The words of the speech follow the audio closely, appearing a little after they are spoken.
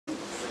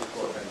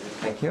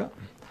Thank you.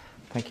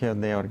 Thank you,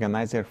 the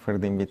organizer, for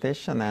the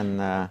invitation.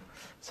 And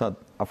so,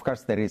 of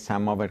course, there is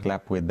some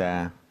overlap with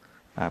the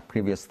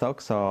previous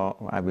talk, so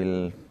I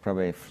will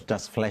probably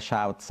just flesh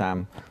out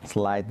some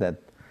slides that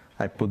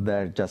I put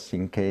there just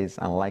in case,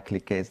 unlikely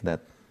case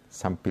that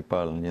some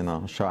people, you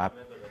know, show up.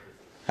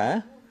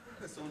 Huh?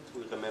 Soon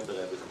to remember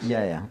everything.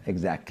 Yeah,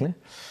 exactly.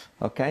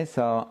 Okay,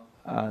 so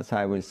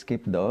I will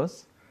skip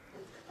those.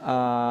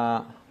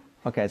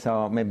 Okay,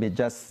 so maybe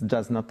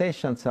just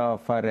notation. So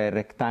for a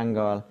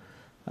rectangle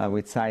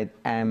with side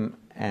m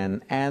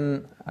and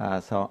n,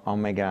 so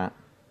omega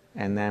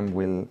and m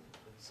will,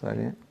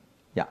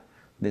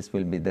 this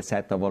will be the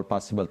set of all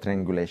possible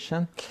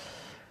triangulation.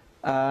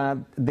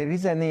 There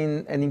is an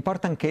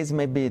important case,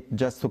 maybe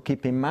just to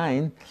keep in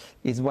mind,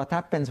 is what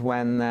happens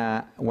when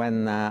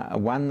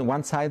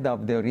one side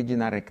of the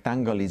original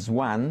rectangle is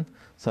 1.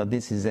 So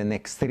this is an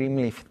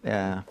extremely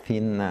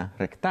thin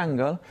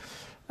rectangle.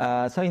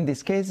 So in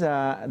this case,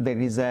 there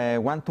is a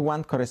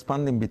one-to-one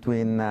corresponding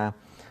between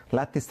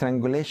lattice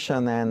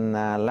triangulation and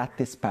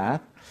lattice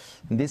path.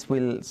 This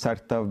will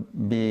sort of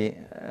be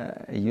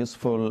a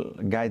useful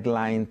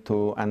guideline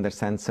to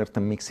understand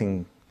certain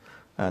mixing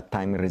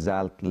time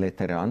result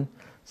later on.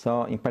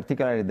 So in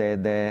particular,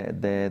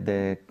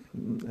 the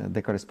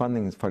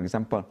corresponding, for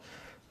example,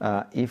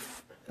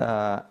 if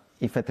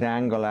a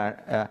triangle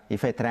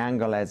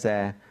has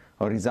a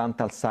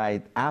horizontal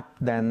side up,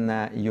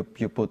 then you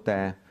put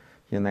a,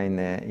 in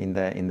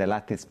the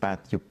lattice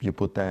path you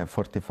put a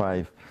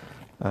 45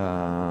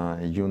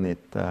 unit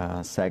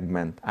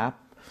segment up.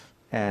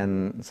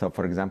 And so,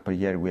 for example,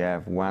 here we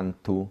have 1,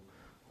 2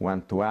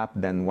 up,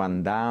 then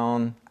 1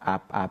 down,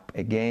 up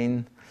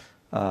again,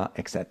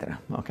 etc.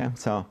 Okay,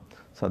 so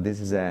this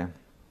is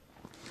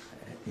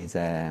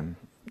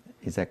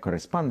a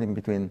corresponding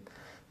between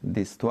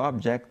these two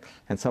objects.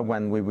 And so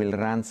when we will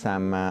run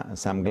some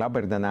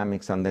Glauber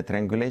dynamics on the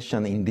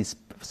triangulation, in this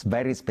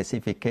very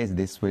specific case,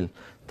 this will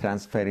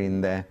transfer in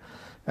the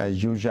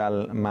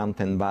usual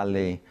mountain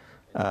valley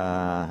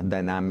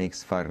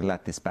dynamics for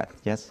lattice path.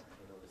 Yes?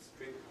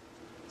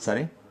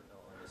 Sorry?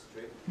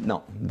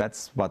 No,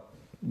 that's what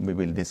we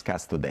will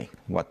discuss today,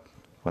 what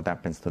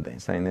happens today.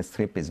 So in a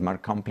strip is more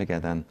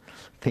complicated, and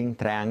thin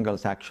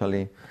triangles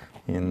actually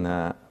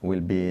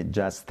will be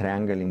just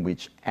triangle in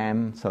which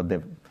m, so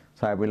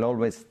I will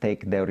always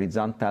take the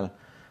horizontal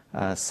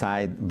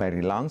side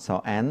very long,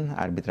 so n,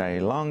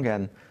 arbitrarily long,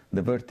 and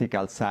the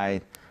vertical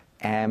side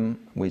m,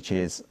 which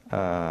is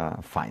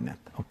finite.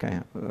 Okay,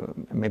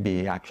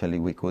 maybe actually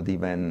we could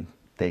even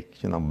take,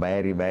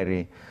 very,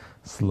 very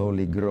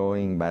slowly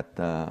growing, but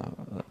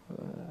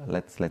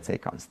let's say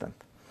constant.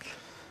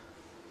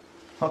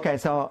 Okay,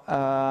 so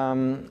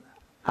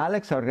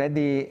Alex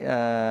already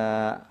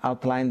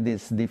outlined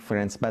this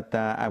difference, but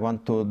I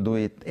want to do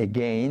it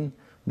again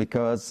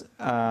because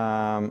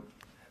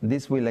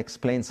this will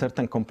explain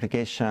certain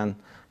complication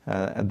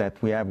that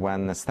we have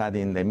when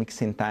studying the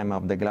mixing time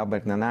of the Glauber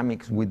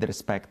dynamics with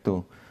respect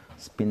to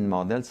spin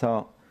model.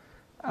 So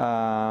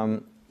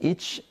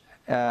each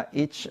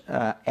edge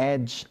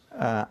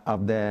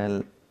of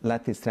the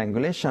lattice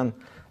triangulation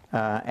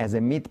as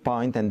a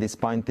midpoint, and this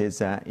point is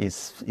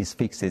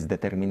fixed, is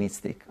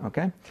deterministic.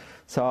 Okay,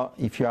 so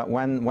if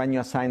when you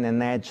assign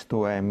an edge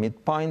to a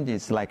midpoint,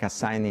 it's like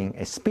assigning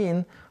a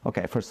spin.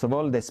 Okay, first of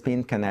all, the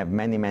spin can have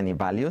many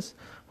values.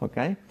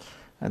 Okay,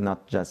 and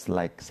not just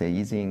like say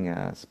using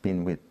a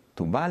spin with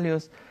 2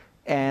 values.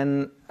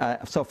 And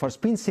so for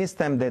spin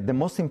system, the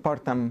most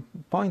important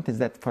point is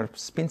that for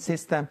spin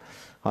system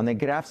on a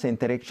graph, the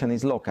interaction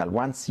is local.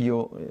 Once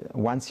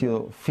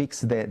you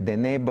fix the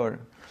neighbor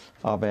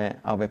of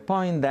a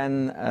point,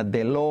 then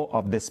the law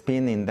of the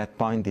spin in that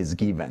point is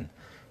given,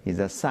 is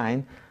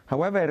assigned.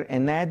 However,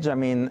 an edge, as...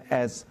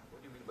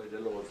 What do you mean by the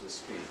law of the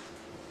spin?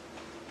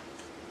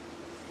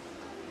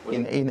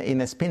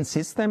 In a spin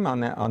system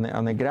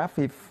on a graph,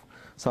 if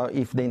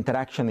the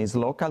interaction is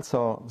local,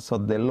 so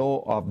the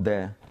law of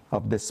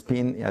the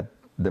spin at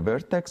the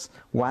vertex,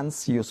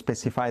 once you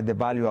specify the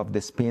value of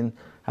the spin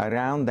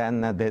around,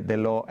 then the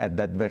law at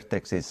that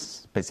vertex is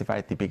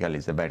specified. Typically,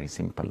 is a very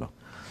simple law.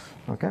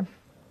 Okay.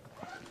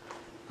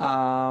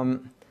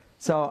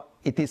 So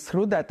it is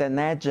true that an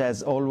edge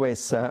has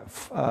always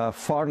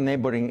 4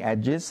 neighboring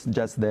edges,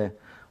 just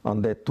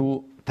on the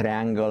 2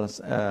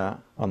 triangles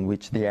on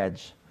which the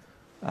edge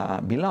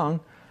belong.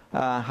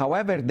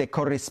 However, the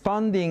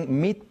corresponding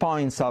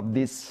midpoints of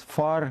these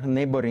 4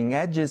 neighboring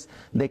edges,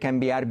 they can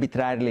be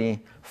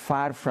arbitrarily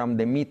far from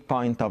the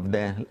midpoint of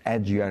the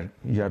edge you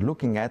are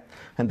looking at,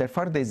 and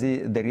therefore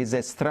there is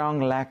a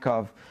strong lack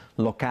of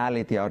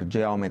locality or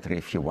geometry,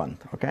 if you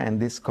want. Okay, and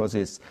this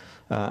causes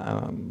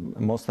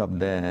most of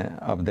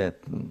the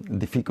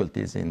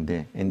difficulties in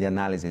the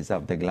analysis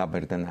of the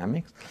Glauber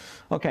dynamics.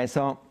 Okay,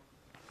 so.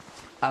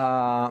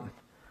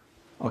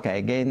 Okay,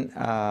 again,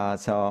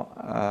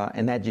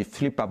 an edge is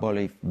flippable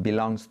if it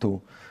belongs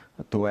to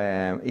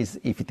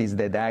if it is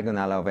the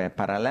diagonal of a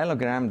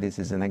parallelogram. This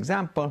is an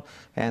example,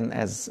 and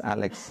as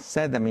Alex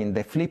said,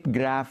 the flip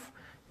graph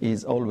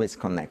is always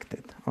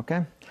connected.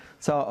 Okay,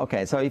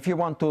 So if you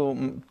want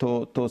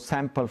to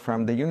sample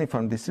from the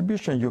uniform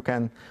distribution, you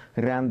can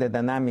run the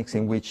dynamics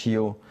in which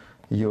you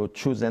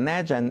choose an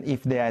edge, and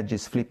if the edge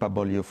is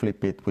flippable, you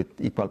flip it with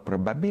equal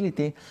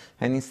probability.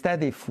 And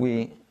instead, if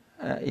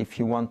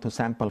you want to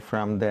sample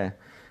from the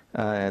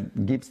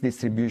Gibbs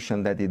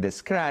distribution that you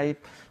described,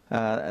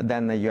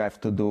 then you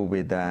have to do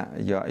with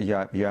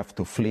you have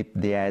to flip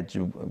the edge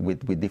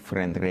with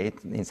different rate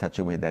in such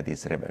a way that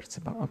is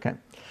reversible. Okay.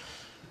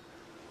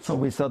 So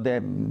we saw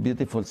the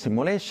beautiful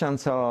simulation.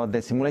 So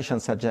the simulation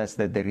suggests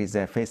that there is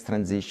a phase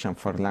transition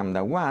for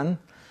lambda 1,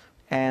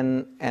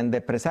 and the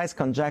precise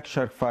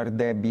conjecture for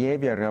the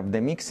behavior of the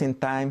mixing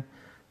time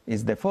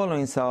is the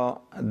following.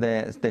 So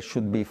there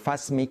should be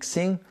fast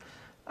mixing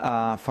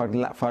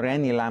for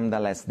any lambda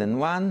less than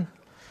 1.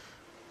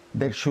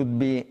 There should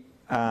be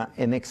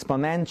an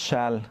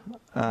exponential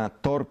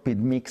torpid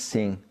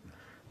mixing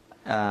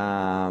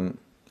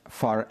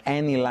for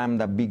any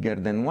lambda bigger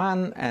than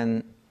 1,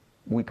 and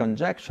we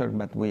conjecture,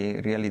 but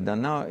we really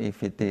don't know if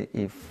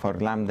for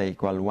lambda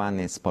equal 1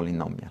 is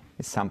polynomial,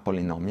 is some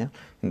polynomial.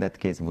 In that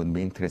case, it would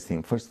be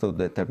interesting first to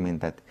determine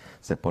that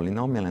it's a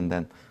polynomial, and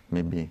then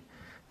maybe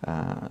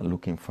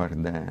looking for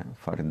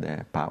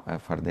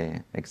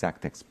the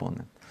exact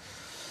exponent.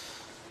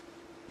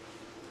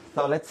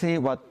 So let's see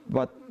what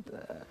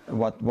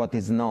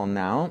is known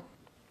now.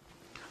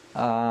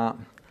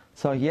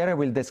 So here I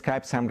will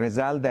describe some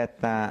results that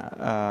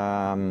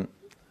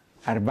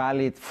are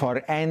valid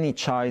for any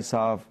choice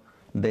of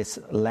this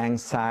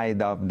length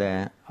side of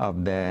the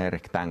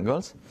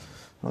rectangles.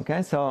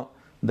 Okay, so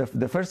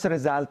the first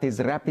result is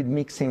rapid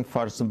mixing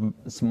for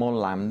small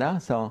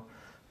lambda. So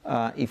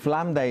if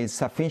lambda is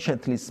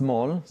sufficiently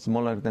small,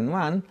 smaller than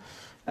 1,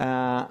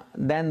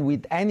 then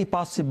with any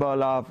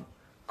possible of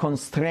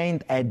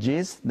constrained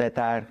edges that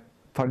are,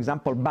 for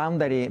example,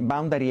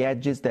 boundary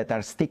edges that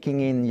are sticking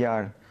in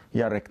your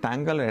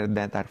rectangle or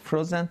that are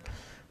frozen,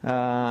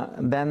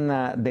 then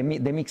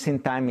the mixing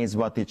time is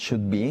what it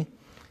should be,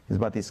 is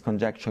what is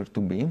conjectured to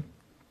be.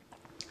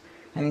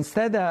 And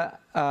instead,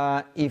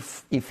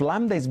 if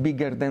lambda is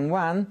bigger than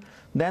 1,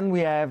 then we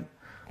have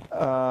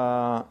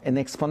an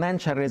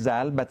exponential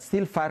result, but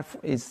still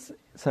it's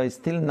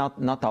still not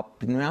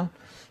optimal,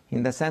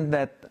 in the sense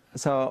that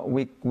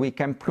we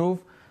can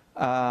prove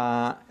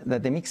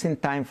that the mixing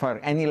time for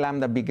any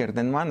lambda bigger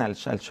than 1,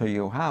 I'll show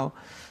you how,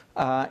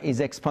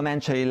 is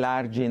exponentially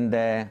large in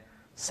the,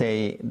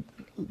 say,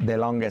 the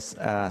longest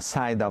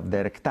side of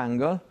the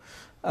rectangle,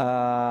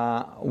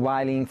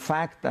 while in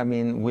fact, I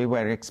mean, we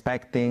were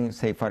expecting,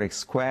 say, for x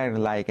squared,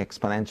 like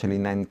exponentially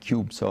 9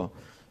 cubed. So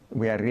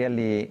we are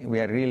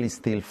really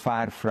still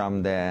far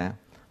from the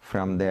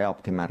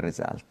optimal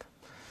result.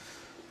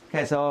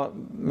 Okay, so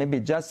maybe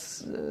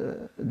just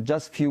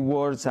few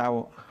words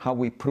how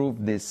we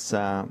prove this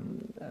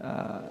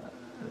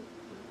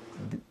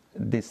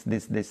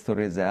this two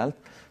result.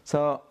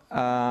 So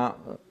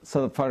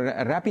for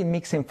rapid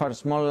mixing for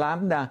small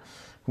lambda,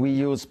 we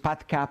use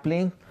path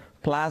coupling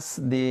plus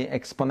the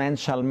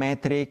exponential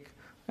metric,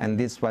 and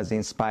this was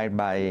inspired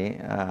by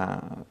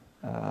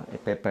a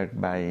paper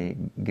by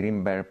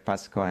Greenberg,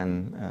 Pasco,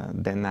 and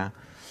Dena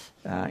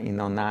in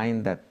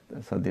 2009.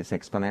 So this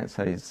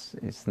exponential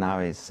is now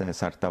a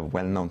sort of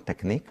well-known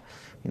technique,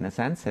 in a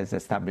sense, as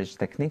established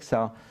technique.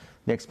 So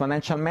the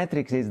exponential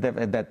metric is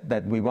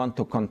that we want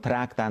to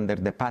contract under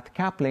the path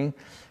coupling.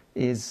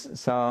 Is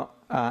so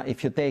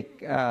if you take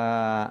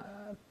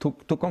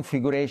two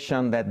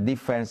configuration that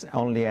differs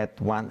only at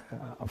one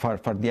for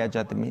the edge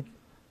at the mid.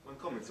 One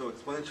comment. So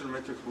exponential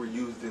metrics were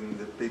used in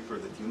the paper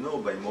that you know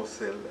by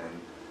Mossel and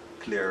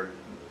Claire,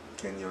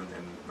 Kenyon,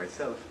 and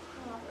myself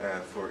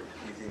for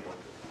easy models.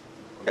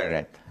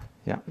 Correct.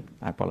 Yeah,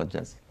 I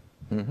apologize.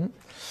 Mm-hmm.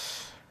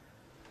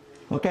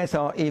 Okay,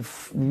 so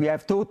if we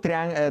have two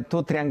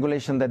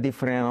triangulations that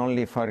differ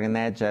only for an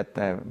edge at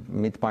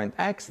midpoint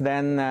x,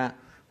 then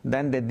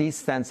the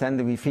distance,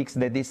 and we fix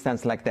the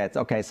distance like that.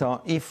 Okay,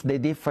 so if they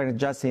differ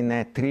just in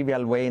a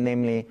trivial way,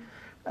 namely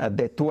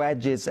the two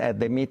edges at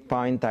the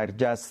midpoint are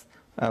just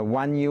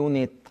 1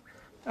 unit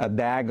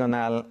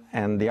diagonal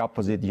and the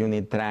opposite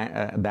unit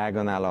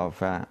diagonal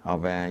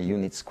of a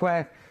unit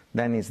square,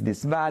 then it's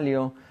this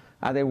value.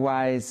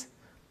 Otherwise,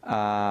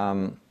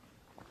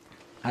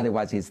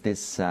 is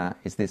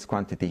this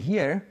quantity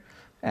here,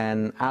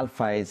 and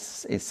alpha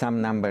is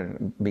some number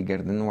bigger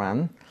than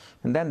 1.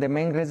 And then the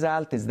main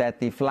result is that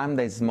if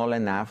lambda is small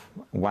enough,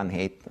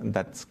 1/8,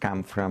 that's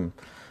come from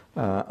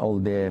all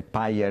the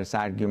Pyers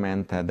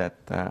argument and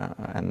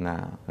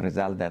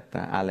result that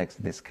Alex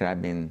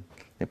described in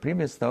the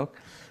previous talk,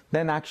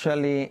 then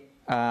actually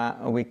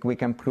we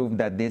can prove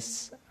that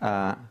this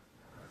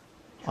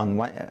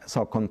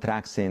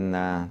contracts in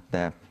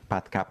the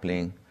path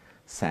coupling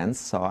sense.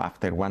 So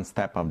after one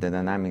step of the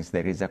dynamics,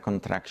 there is a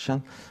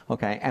contraction.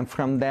 Okay, and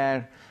from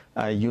there,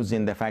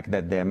 using the fact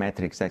that the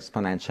metric is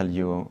exponential,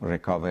 you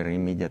recover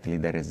immediately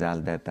the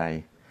result that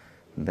I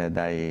that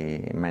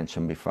I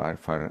mentioned before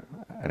for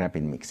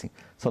rapid mixing.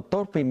 So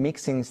torpid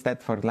mixing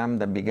instead for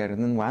lambda bigger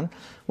than 1.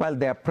 Well,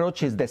 the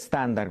approach is the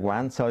standard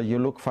one. So you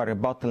look for a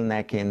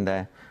bottleneck in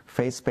the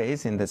phase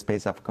space, in the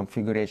space of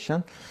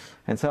configuration.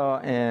 And so,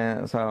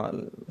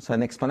 so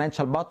an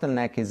exponential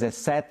bottleneck is a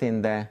set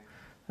in the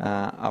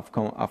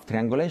of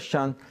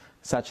triangulation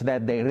such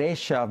that the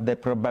ratio of the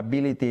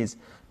probabilities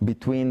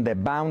between the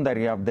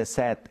boundary of the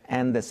set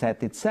and the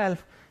set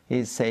itself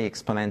is, say,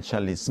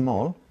 exponentially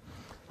small.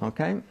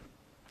 Okay?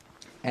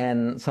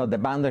 And so the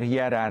boundary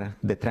here are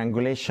the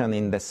triangulation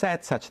in the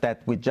set, such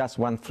that with just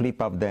one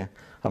flip of the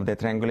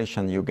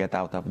triangulation you get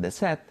out of the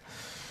set.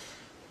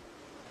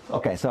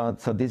 Okay, so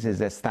this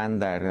is a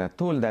standard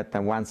tool that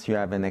once you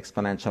have an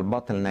exponential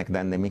bottleneck,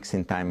 then the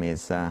mixing time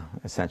is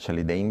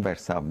essentially the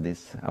inverse of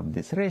this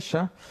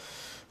ratio.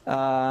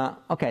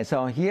 Okay,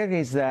 so here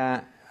is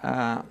an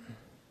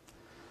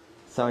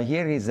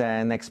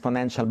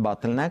exponential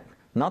bottleneck.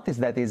 Notice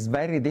that it's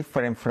very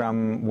different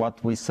from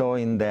what we saw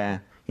in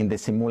the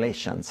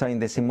simulation. So in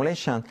the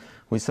simulation,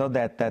 we saw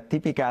that the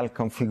typical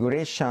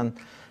configuration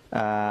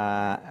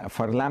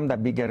for lambda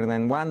bigger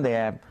than 1, they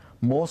have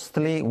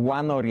mostly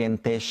one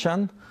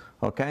orientation,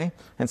 okay?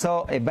 And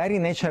so a very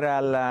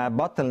natural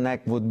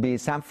bottleneck would be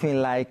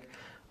something like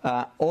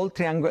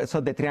so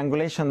the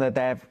triangulation that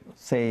have,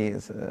 say,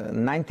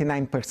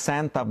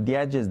 99% of the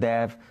edges, they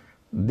have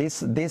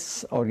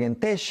this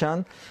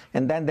orientation,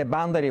 and then the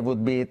boundary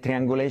would be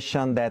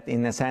triangulation that,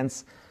 in a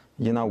sense,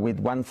 you know, with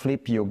one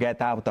flip you get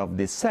out of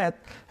this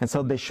set, and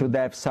so they should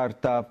have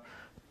sort of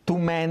too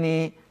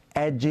many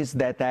edges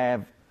that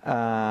have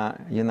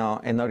you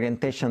know, an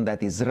orientation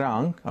that is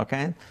wrong.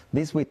 Okay,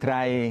 this we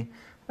try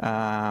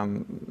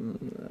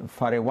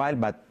for a while,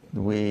 but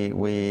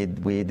we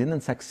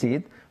didn't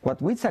succeed. What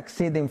we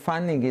succeed in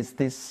finding is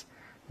this,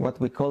 what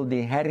we call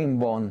the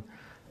herringbone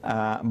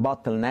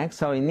bottleneck.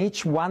 So in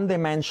each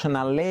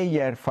one-dimensional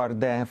layer for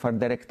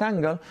the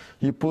rectangle,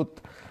 you put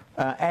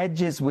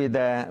edges with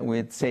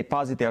say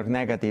positive or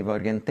negative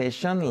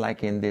orientation,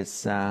 like in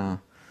this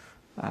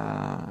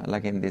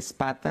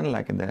pattern,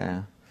 like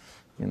the,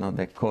 you know,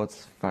 the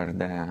coats for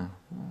the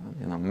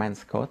you know,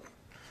 men's coat.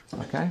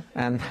 Okay,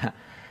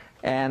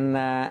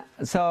 and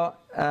so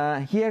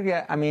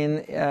here, I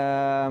mean,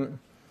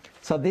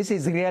 so this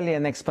is really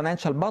an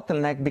exponential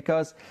bottleneck,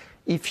 because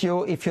if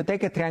you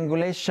take a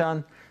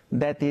triangulation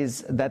that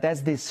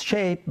has this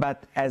shape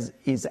but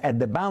is at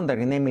the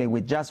boundary, namely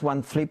with just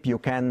one flip you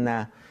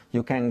can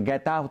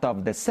get out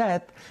of the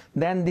set,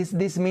 then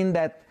this means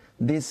that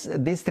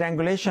this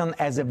triangulation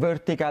has a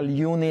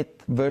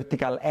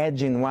vertical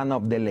edge in one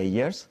of the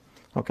layers.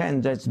 Okay,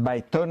 and just by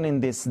turning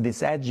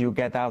this edge you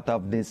get out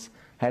of this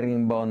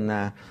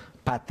herringbone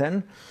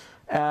pattern.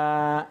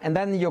 And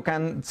then you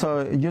can,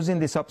 so using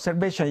this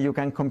observation, you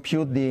can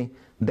compute the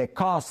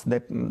cost, the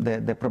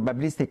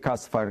probabilistic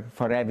cost for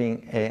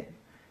having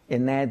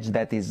an edge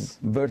that is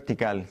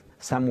vertical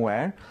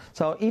somewhere.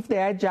 So if the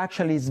edge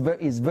actually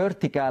is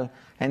vertical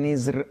and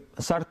is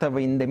sort of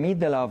in the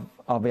middle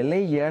of a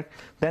layer,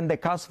 then the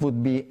cost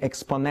would be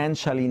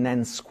exponential in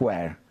n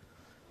square,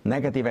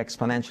 negative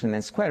exponential in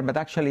n square. But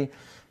actually,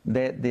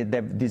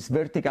 this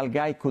vertical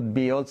guy could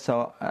be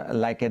also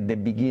like at the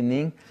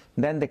beginning.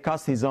 Then the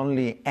cost is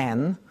only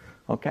n,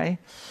 okay,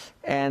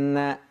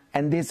 and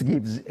this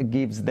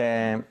gives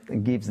the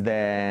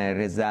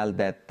result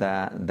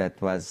that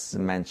was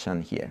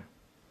mentioned here.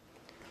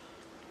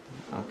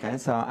 Okay,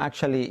 so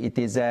actually it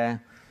is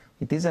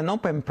an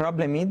open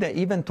problem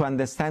even to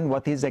understand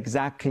what is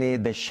exactly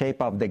the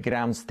shape of the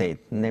ground state,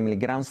 namely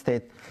ground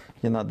state,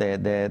 you know,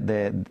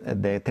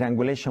 the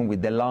triangulation with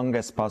the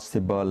longest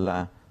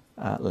possible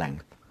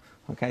length.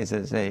 Okay, so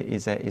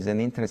is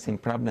an interesting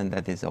problem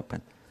that is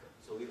open.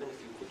 So even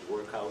if you could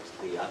work out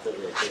the other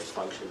test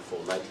function for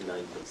 99%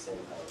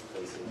 of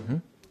placing, Mm-hmm.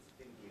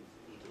 still give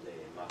e to the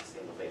max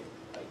n of n,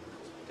 right?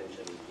 Because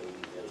potentially it will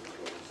be very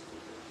close.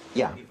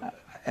 Yeah.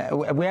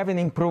 We have an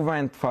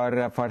improvement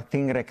for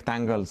thin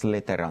rectangles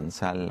later on,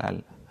 so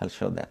I'll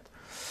show that.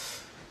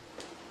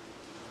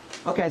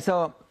 Okay,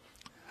 so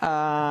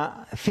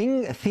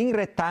thin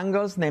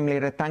rectangles, namely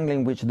rectangle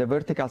in which the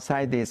vertical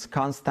side is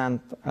constant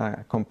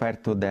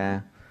compared to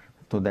the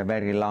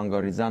very long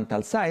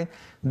horizontal side,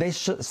 they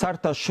should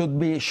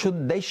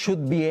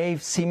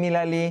behave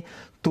similarly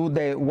to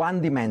the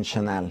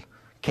one-dimensional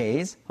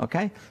case.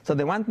 Okay, so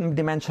the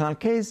one-dimensional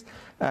case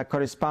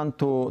correspond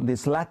to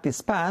this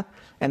lattice path,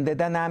 and the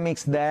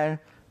dynamics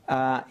there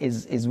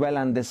is well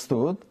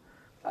understood,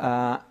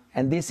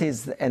 and this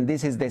is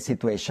the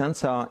situation.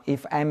 So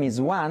if m is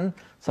 1,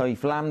 so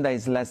if lambda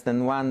is less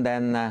than 1,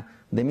 then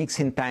the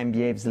mixing time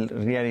behaves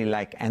really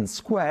like n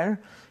square.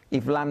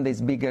 If lambda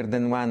is bigger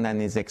than 1, then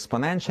it's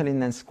exponential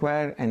in n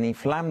square, and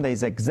if lambda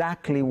is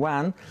exactly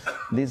 1,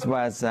 this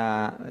was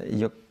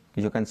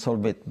you can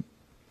solve it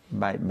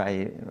by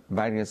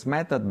various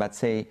methods, but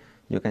say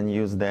you can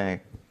use the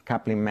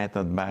coupling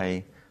method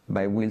by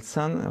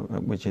Wilson,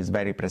 which is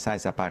very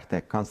precise apart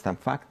the constant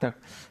factor,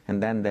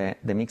 and then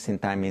the mixing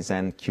time is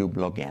n cubed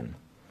log n.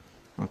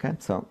 Okay,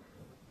 so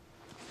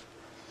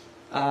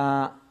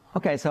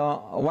Okay, so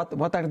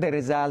what are the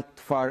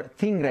results for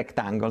thin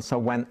rectangles? So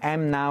when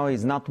m now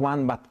is not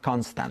 1 but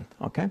constant,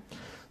 okay?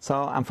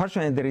 So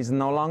unfortunately there is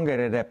no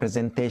longer a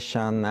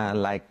representation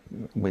like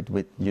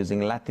with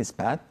using lattice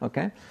path,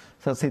 okay?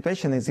 So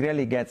situation is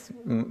really gets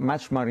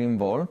much more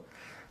involved.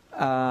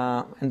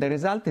 And the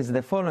result is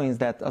the following, is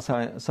that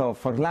so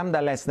for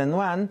lambda less than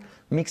 1,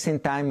 mixing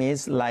time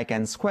is like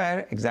n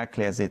squared,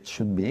 exactly as it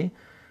should be.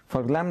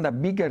 For lambda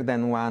bigger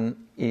than 1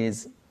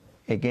 is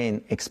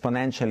again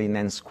exponentially in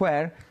n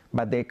squared,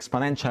 but the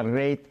exponential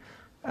rate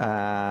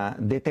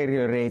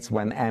deteriorates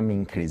when m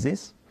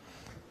increases,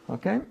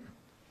 okay?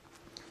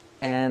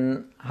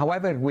 And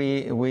however,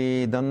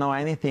 we don't know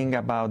anything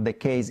about the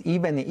case,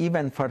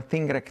 even for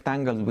thin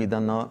rectangles, we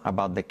don't know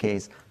about the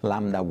case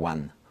lambda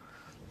 1.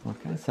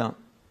 Okay,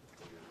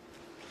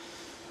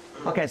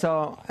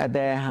 so at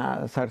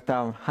the sort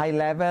of high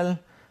level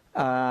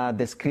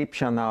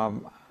description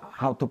of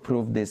how to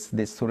prove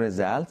these two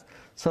results.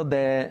 So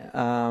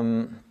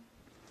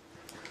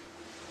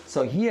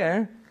so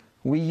here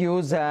we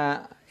use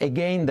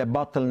again the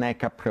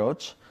bottleneck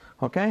approach.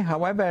 Okay.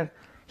 However,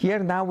 here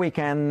now we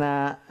can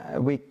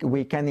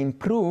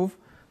improve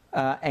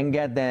and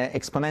get the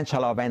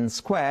exponential of n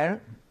squared.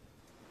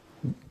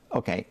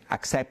 Okay,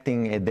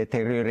 accepting a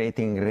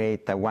deteriorating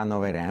rate 1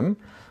 over m.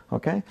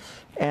 Okay,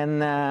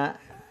 and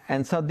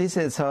so this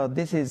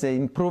is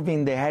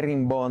improving the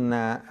herringbone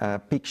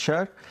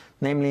picture.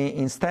 Namely,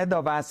 instead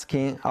of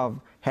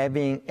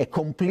having a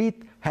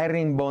complete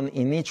herringbone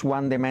in each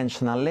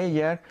one-dimensional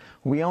layer,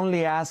 we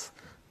only ask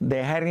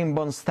the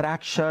herringbone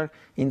structure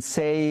in,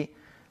 say,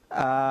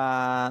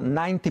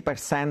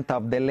 90%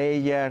 of the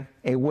layer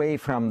away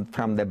from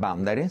the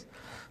boundaries.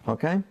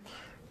 Okay,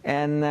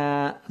 and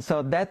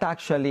so that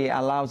actually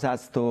allows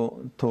us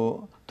to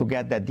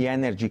get that the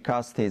energy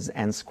cost is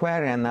n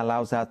squared, and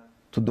allows us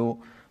to do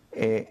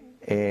a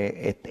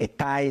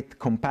tight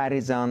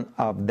comparison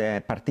of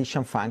the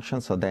partition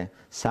function, so the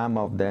sum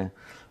of the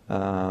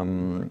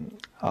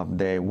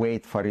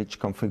weight for each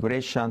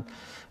configuration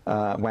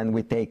when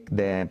we take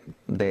the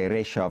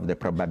ratio of the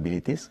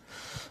probabilities.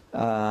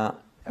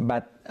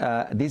 But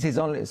this is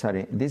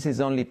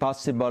only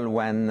possible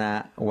when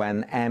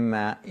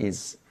m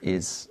is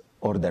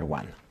order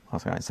 1.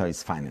 Okay, so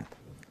it's finite.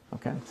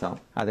 Okay, so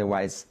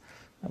otherwise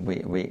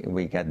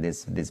we get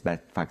this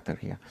bad factor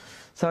here.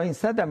 So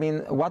instead, I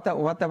mean, what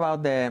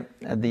about the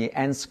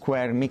n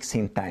square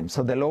mixing time?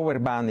 So the lower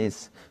bound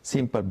is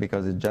simple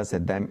because it's just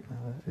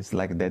it's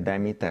like the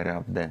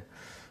diameter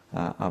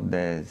of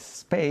the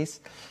space,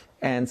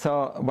 and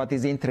so what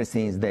is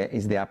interesting is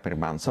the upper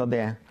bound. So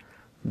the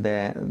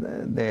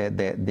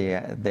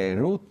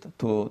route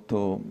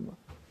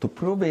to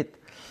prove it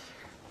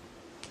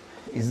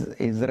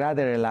is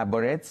rather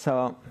elaborate.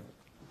 So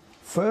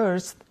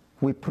first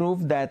we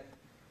prove that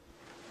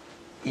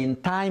in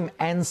time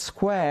n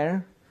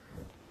squared,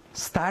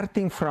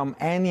 starting from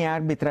any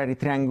arbitrary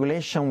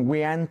triangulation,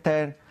 we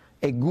enter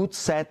a good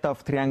set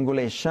of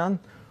triangulation,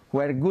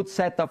 where good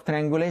set of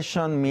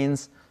triangulation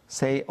means,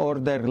 say,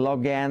 order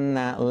log n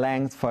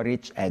length for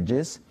each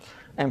edges.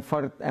 And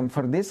for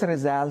this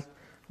result,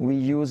 we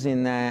use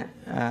it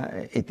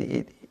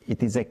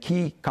is a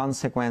key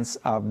consequence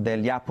of the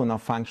Lyapunov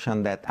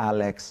function that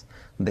Alex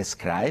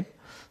described.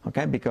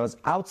 Okay, because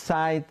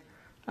outside,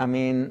 I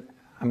mean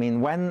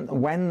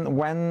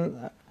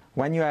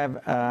when you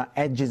have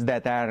edges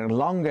that are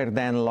longer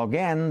than log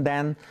n,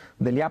 then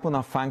the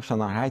Lyapunov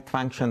function or height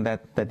function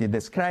that you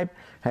described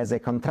has a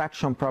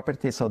contraction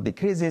property, so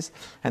decreases,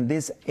 and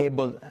this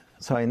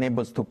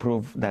enables to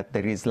prove that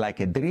there is like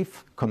a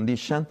drift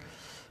condition,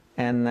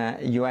 and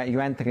you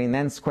enter in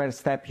n squared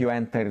step, you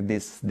enter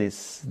this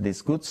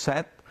good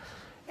set,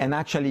 and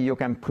actually you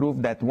can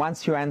prove that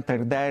once you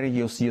enter there,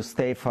 you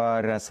stay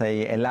for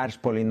say a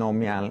large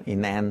polynomial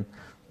in n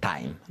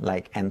time,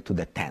 like n to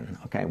the 10.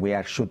 Okay, we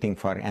are shooting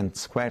for n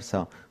squared,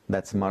 so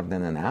that's more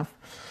than enough.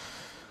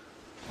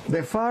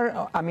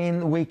 Therefore, I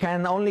mean, we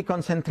can only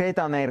concentrate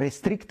on a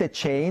restricted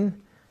chain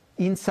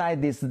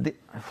inside this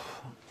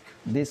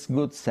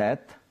good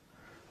set.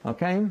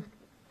 Okay,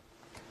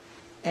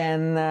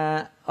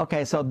 and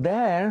okay, so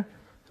there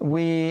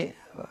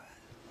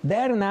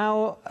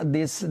now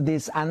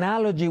this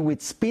analogy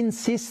with spin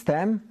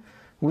system,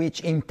 which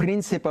in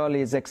principle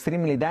is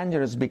extremely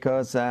dangerous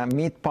because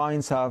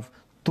midpoints of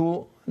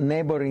two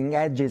neighboring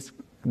edges,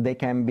 they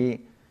can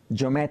be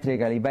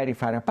geometrically very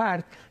far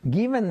apart.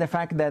 Given the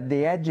fact that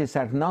the edges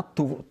are not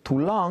too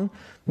long,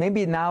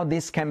 maybe now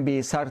this can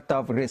be sort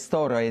of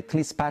restored, or at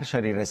least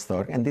partially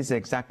restored, and this is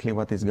exactly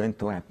what is going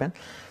to happen.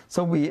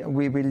 So we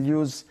will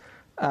use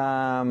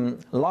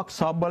log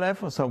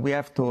Sobolev, so we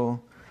have to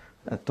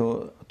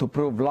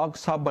prove log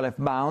Sobolev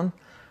bound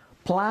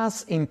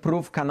plus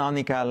improve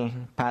canonical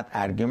path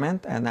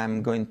argument, and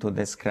I'm going to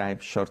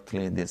describe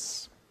shortly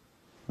this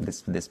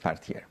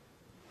part here.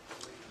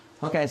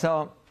 Okay,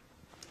 so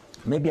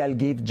maybe I'll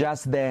give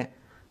just the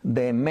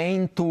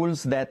main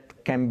tools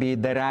that can be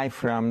derived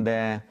from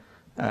the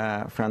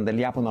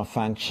Lyapunov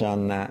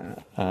function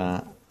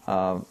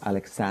of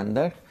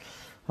Alexander.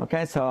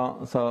 Okay,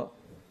 so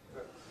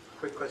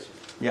Quick question.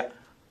 Yeah.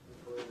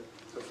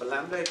 So for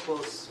lambda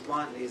equals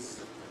 1,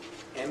 is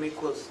m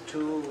equals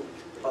 2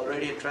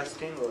 already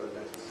interesting, or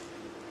that's...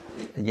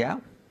 Yeah,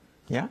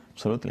 yeah,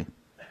 absolutely.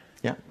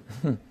 Yeah.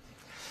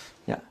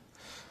 Yeah.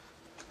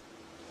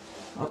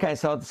 Okay,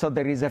 so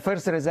there is a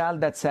first result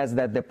that says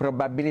that the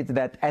probability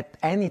that at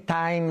any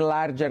time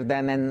larger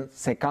than n,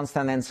 say,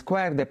 constant n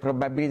squared, the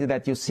probability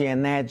that you see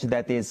an edge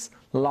that is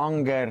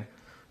longer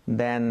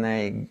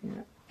than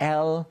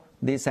L,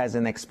 this has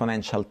an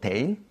exponential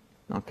tail,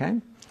 okay?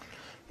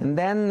 And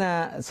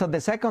then, so the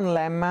second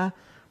lemma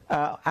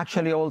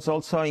actually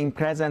also in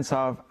presence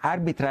of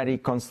arbitrary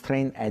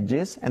constrained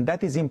edges, and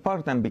that is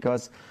important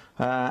because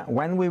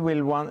when we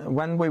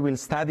will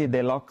study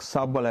the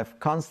Lox-Sobolev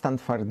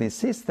constant for this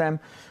system,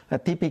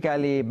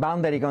 typically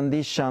boundary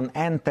condition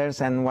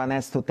enters and one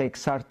has to take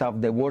sort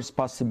of the worst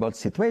possible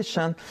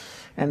situation,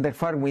 and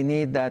therefore we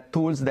need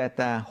tools that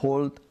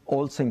hold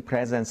also in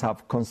presence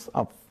of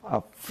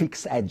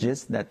fixed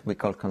edges that we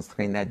call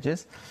constrained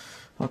edges.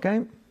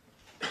 Okay?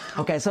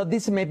 Okay, so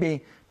this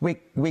maybe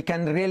we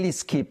can really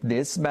skip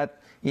this,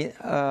 but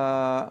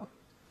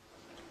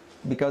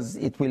because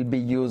it will be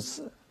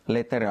used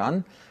later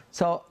on.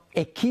 So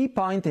a key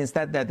point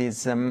instead that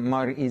is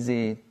more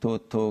easy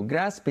to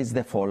grasp is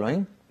the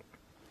following.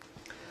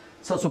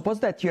 So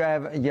suppose that you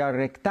have your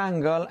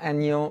rectangle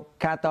and you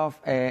cut off,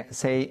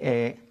 say,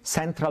 a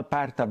central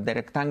part of the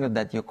rectangle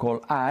that you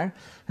call R,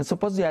 and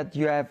suppose that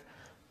you have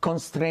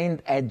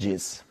constrained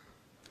edges,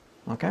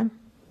 okay?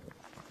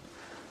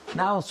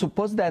 Now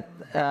suppose that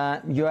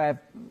you have,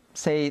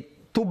 say,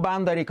 two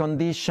boundary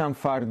conditions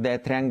for the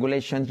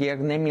triangulation here,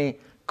 namely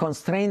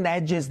constrained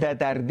edges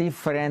that are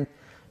different,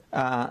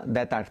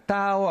 that are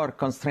tau, or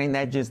constrained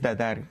edges that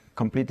are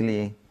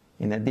completely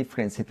in a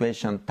different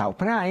situation, tau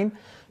prime,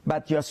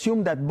 but you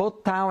assume that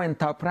both tau and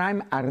tau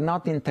prime are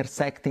not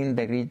intersecting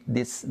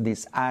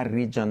this R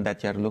region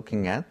that you're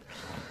looking at.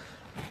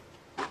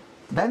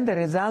 Then the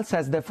result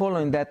says the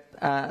following, that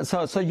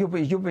so you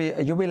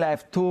will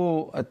have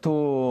two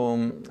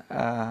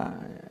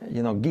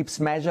Gibbs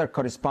measure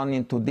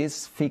corresponding to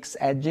these fixed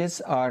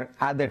edges or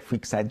other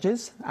fixed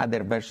edges,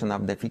 other version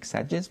of the fixed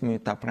edges, mu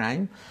tau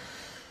prime.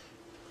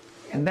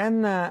 And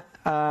then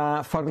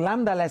for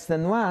lambda less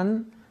than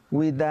 1,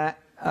 with a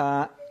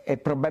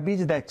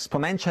probability that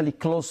exponentially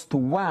close to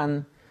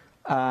 1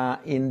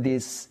 in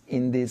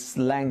this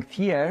length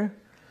here,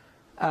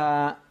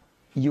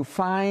 you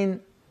find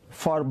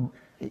for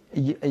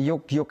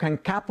you can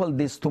couple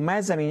these two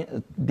measures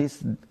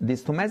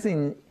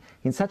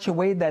in such a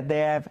way that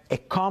they have a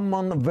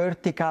common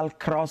vertical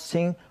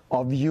crossing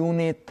of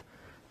unit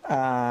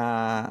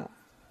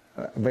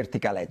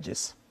vertical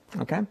edges.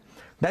 Okay,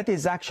 that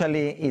is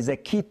actually a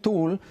key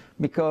tool,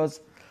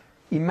 because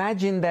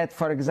imagine that,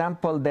 for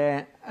example,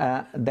 that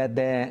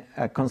the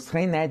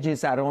constrained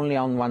edges are only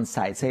on one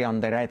side, say on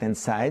the right-hand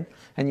side,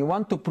 and you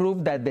want to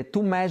prove that the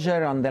two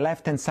measures on the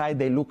left-hand side,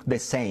 they look the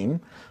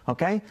same,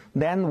 okay?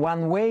 Then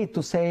one way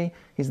to say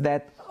is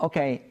that,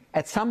 okay,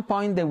 at some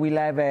point they will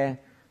have a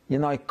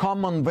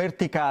common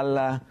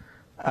vertical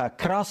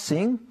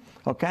crossing,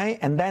 okay?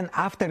 And then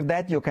after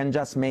that you can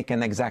just make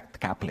an exact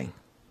coupling,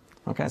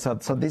 okay? So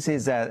this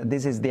is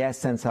the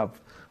essence of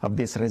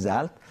this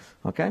result.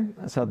 Okay,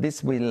 so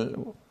this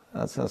will,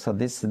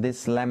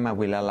 this lemma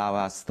will allow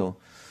us to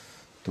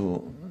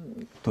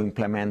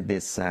implement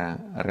this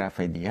rough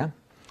idea.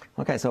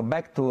 Okay, so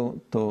back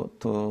to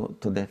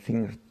the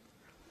finger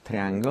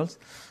triangles.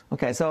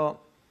 Okay, so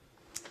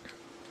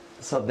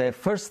the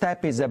first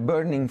step is a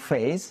burning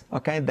phase.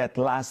 Okay, that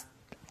lasts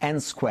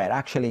n squared.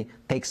 Actually,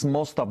 takes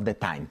most of the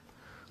time.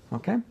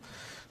 Okay,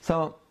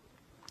 so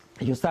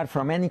you start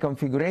from any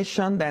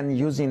configuration, then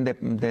using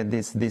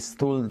this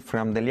tool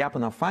from the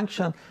Lyapunov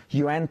function,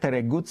 you enter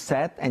a good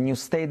set and you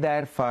stay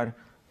there for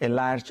a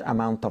large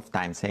amount of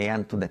time, say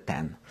n to the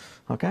 10.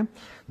 Okay?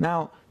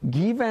 Now,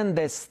 given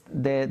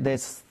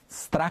the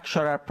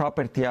structural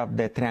property of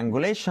the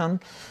triangulation,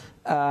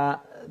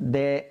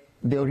 the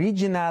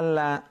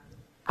original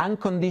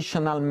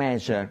unconditional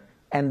measure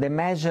and the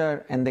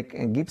measure and the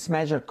Gibbs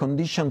measure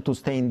condition to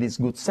stay in this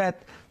good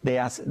set, they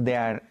have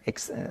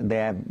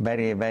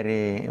very,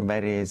 very,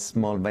 very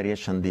small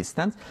variation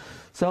distance.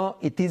 So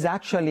it is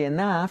actually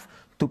enough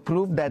to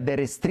prove that the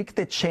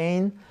restricted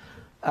chain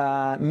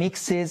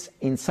mixes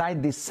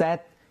inside this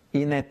set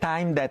in a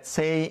time that,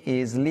 say,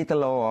 is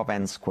little o of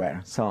n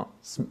squared. So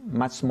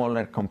much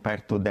smaller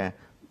compared to the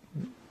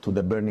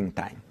burning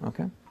time.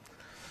 Okay.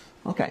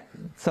 Okay.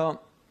 So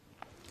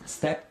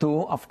step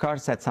 2, of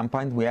course, at some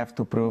point we have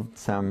to prove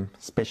some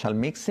spatial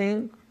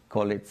mixing,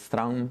 call it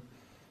strong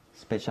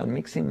spatial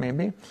mixing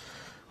maybe.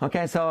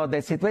 Okay, so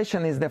the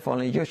situation is the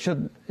following. You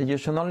should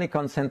only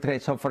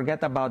concentrate, so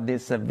forget about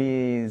this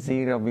V0,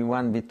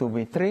 V1,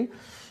 V2, V3.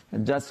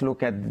 Just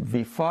look at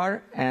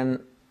V4, and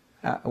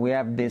we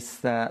have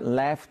this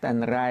left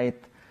and right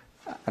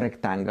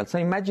rectangle. So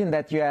imagine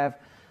that you have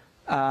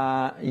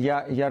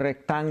your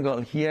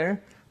rectangle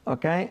here,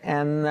 okay,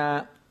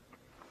 and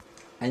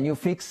you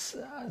fix,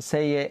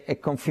 say, a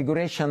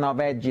configuration of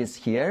edges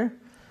here.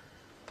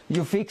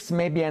 you fix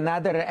maybe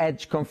another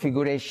edge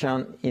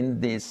configuration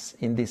in the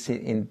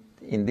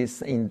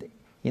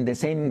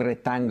same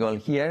rectangle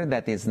here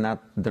that is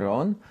not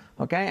drawn,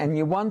 okay? And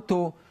you want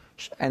to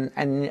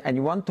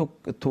you want to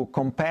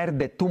compare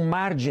the two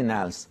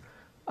marginals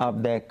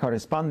of the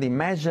corresponding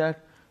measure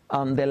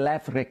on the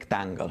left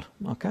rectangle,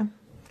 okay?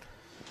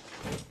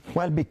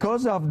 Well,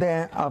 because of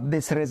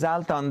this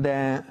result on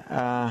the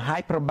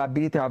high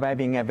probability of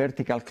having a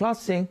vertical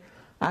crossing,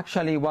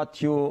 actually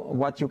what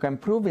you can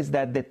prove is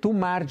that the two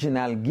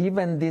marginal,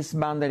 given this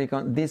boundary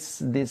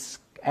this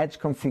edge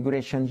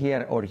configuration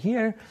here or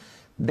here,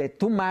 the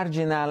two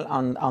marginal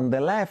on the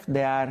left,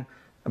 they are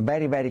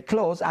very, very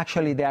close.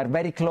 Actually, they are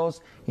very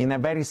close in a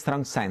very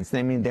strong sense.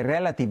 I mean, the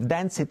relative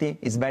density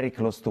is very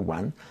close to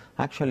 1.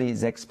 Actually,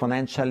 it's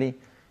exponentially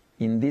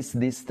in this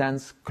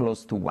distance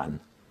close to 1.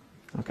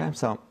 Okay,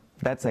 so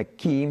that's a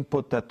key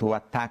input to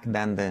attack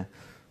then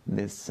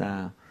this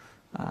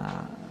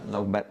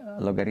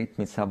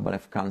logarithmic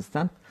Sobolev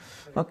constant.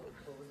 Okay. What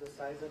was the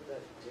size of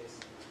that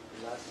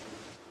last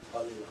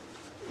polygon?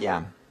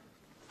 Yeah,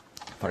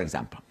 for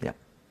example, yeah.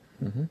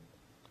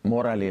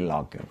 Morally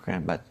log, okay,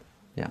 but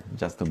yeah,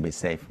 just to be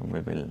safe, we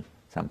will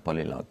some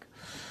polylog.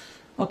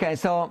 Okay,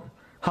 so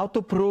how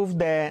to prove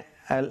the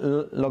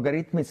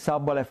logarithmic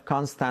Sobolev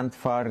constant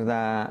for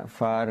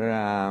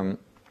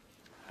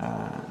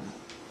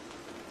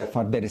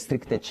the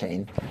restricted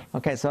chain?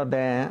 Okay, so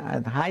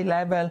at high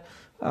level,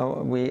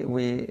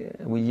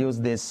 we use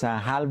this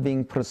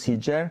halving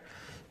procedure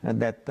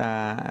that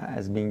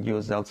has been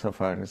used also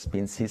for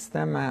spin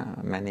system,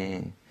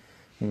 many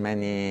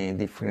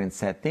different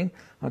settings.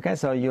 Okay,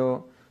 so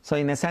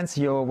in a sense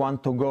you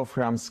want to go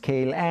from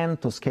scale n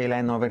to scale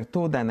n over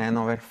 2, then n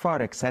over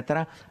 4,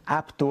 etc.,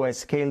 up to a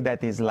scale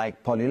that is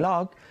like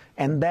polylog,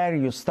 and there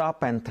you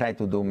stop and try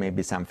to do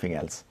maybe something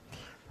else.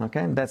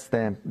 Okay, that's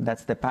the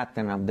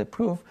pattern of the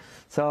proof.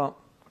 So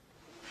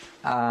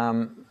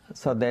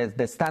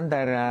the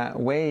standard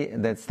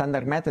the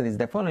standard method is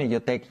the following: you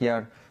take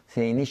your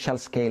initial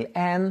scale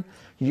n,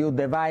 you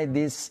divide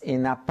this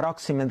in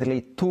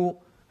approximately 2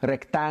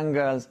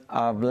 rectangles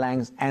of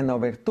length n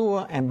over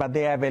 2, but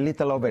they have a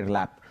little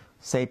overlap,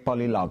 say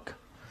polylog,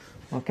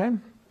 okay,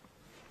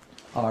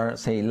 or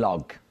say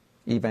log,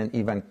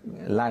 even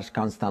large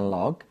constant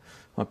log.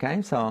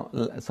 Okay, so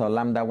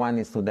lambda 1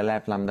 is to the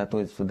left, lambda 2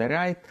 is to the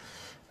right.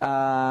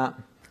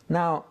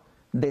 Now,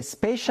 the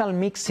spatial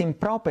mixing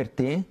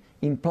property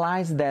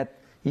implies that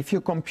if you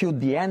compute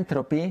the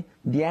entropy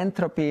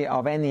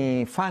of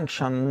any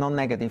function,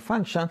 non-negative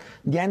function,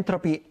 the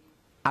entropy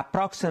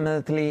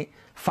approximately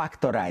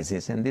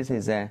factorizes, and this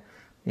is a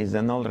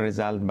null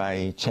result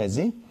by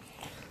Chesi.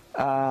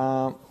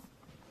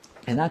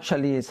 And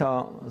actually,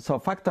 so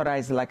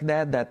factorize like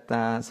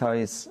that. So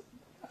it's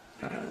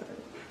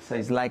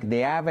like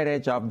the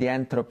average of the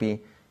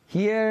entropy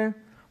here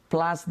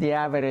plus the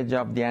average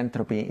of the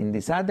entropy in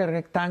this other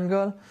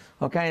rectangle,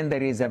 okay, and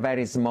there is a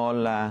very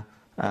small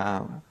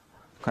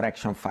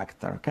correction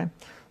factor, okay.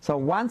 So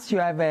once you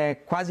have a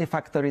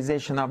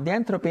quasi-factorization of the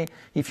entropy,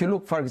 if you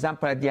look, for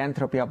example, at the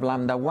entropy of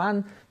lambda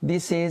 1,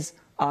 this is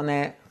on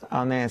a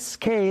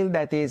scale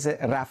that is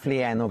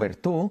roughly n over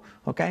 2,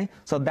 okay.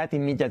 So that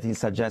immediately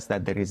suggests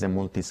that there is a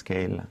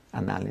multi-scale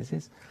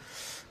analysis,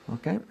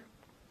 okay.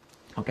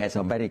 Okay,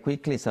 so very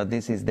quickly, so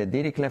this is the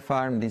Dirichlet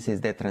form, this is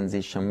the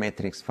transition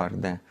matrix for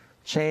the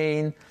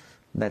chain,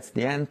 that's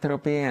the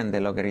entropy, and the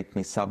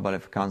logarithmic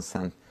Sobolev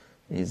constant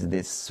is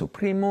this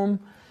supremum,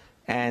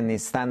 and the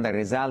standard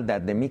result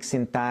that the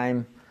mixing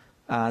time,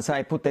 so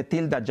I put a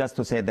tilde just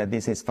to say that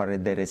this is for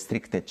the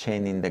restricted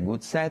chain in the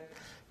good set,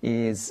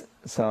 is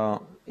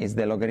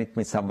the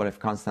logarithmic Sobolev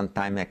constant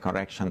time a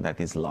correction that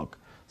is log.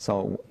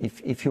 So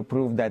if you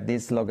prove that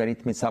this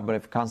logarithmic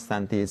Sobolev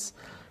constant is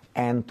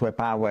n to a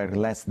power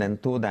less than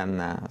 2,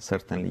 then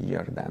certainly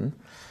you're done.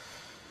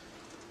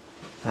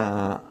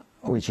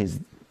 Which is,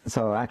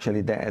 so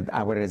actually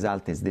our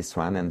result is this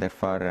one, and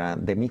therefore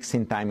the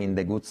mixing time in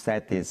the good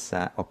set is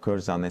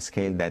occurs on a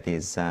scale that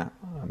is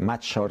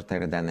much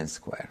shorter than a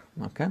square.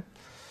 Okay.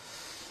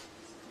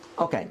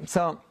 Okay,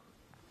 so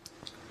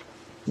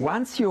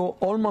once you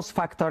almost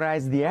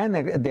factorize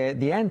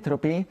the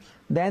entropy,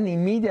 then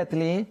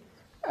immediately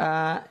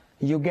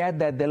you get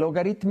that the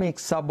logarithmic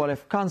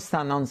Sobolev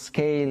constant on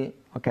scale,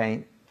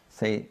 okay,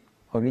 say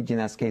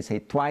original scale, say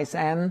twice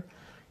n,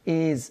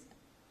 is,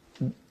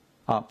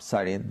 oh,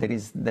 sorry, there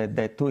is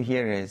the 2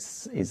 here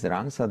is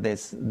wrong. So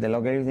the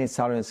logarithmic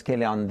Sobolev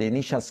scale on the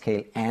initial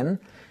scale n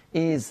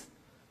is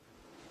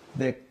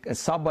the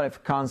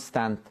Sobolev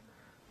constant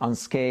on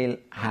scale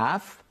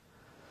half.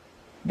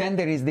 Then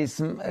there is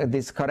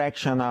this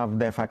correction of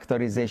the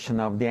factorization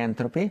of the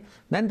entropy.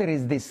 Then there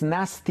is this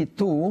nasty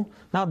 2.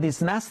 Now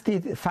this nasty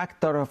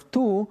factor of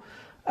 2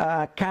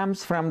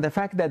 comes from the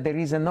fact that there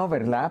is an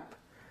overlap,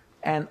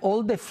 and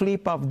all the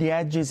flip of the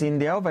edges in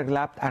the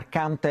overlap are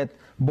counted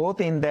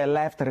both in the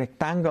left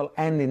rectangle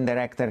and in the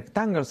right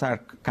rectangles are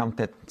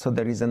counted, so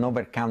there is an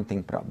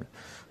overcounting problem.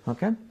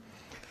 Okay?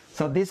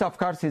 So this, of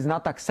course, is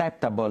not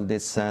acceptable,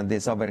 this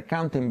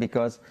overcounting,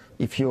 because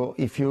if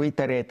you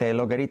iterate a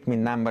logarithmic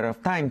number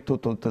of times,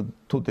 2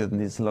 to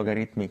this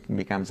logarithmic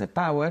becomes a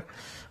power,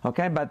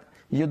 okay? But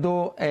you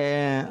do,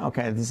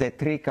 this is a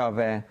trick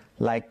of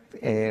like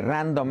a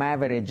random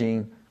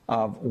averaging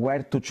of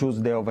where to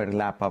choose the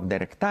overlap of the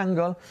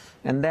rectangle,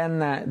 and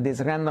then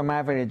this random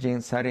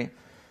averaging,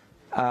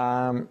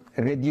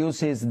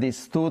 reduces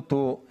this 2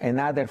 to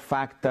another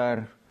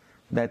factor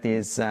that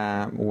is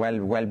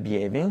well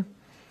behaving.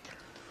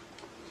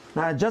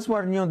 Now, I just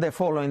warn you the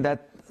following,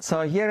 that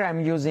so here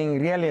I'm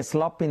using really a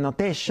sloppy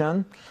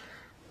notation,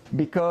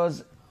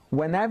 because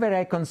whenever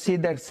I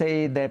consider,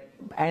 say, the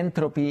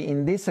entropy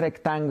in this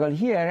rectangle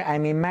here,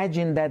 I'm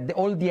imagining that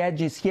all the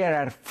edges here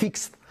are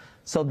fixed,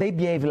 so they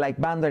behave like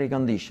boundary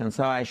conditions.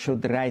 So I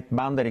should write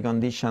boundary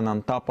condition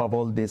on top of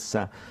all this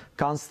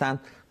constant,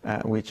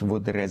 which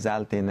would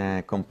result in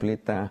a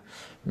complete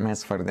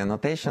mess for the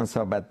notation.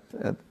 So,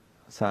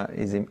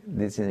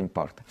 this is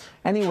important.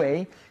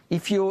 Anyway,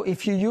 if you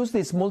use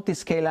this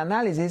multi-scale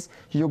analysis,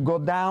 you go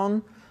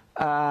down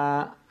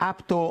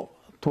up to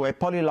a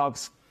polylog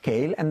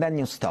scale, and then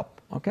you stop.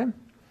 Okay.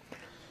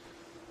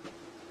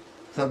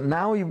 So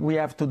now we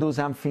have to do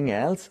something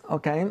else.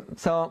 Okay.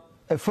 So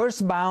a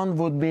first bound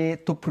would be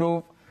to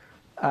prove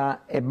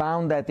a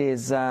bound that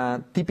is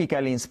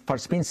typically for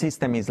spin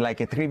system is like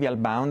a trivial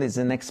bound, is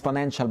an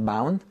exponential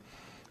bound.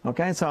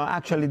 Okay. So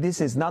actually this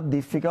is not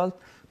difficult,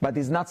 but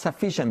it's not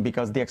sufficient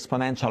because the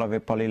exponential of a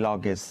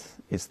polylog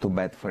is too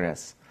bad for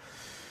us.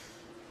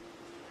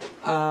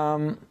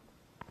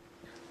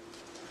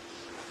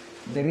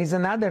 There is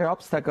another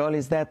obstacle,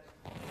 is that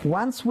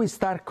once we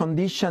start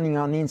conditioning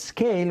on in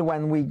scale,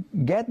 when we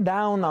get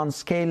down on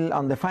scale,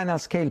 on the final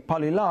scale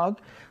polylog,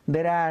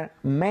 there are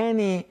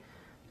many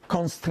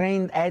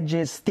constrained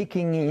edges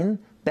sticking in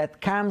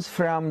that comes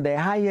from the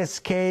highest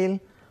scale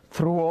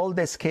through all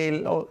the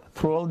scale,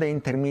 through all the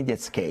intermediate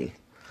scale.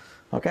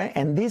 Okay,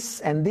 and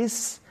these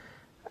edges,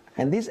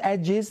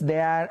 they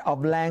are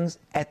of length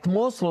at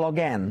most log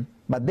n,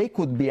 but they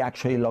could be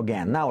actually log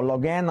n. Now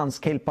log n on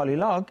scale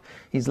polylog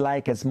is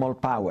like a small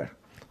power.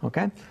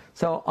 Okay,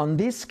 so on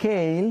this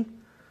scale,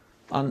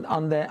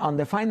 on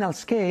the final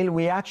scale,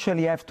 we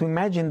actually have to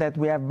imagine that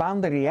we have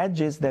boundary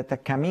edges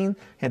that come in,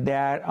 and they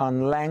are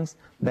on length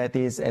that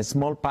is a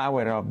small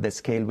power of the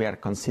scale we are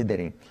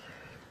considering.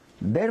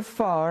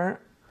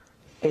 Therefore,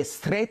 a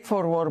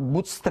straightforward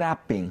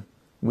bootstrapping,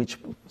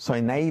 so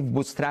a naive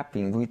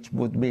bootstrapping, which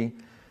would be,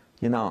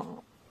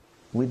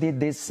 we did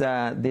this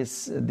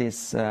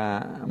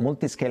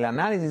multi-scale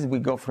analysis. We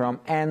go from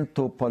n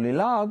to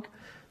polylog,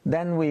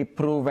 then we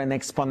prove an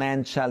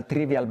exponential,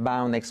 trivial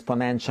bound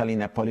exponential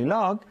in a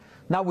polylog.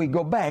 Now we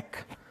go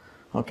back,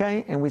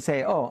 okay, and we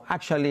say, oh,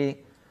 actually,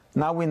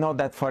 now we know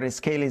that for a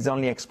scale is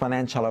only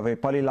exponential of a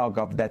polylog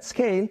of that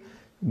scale.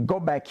 Go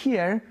back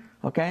here,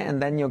 okay,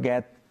 and then you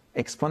get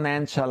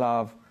exponential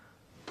of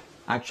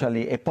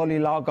actually a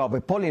polylog of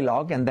a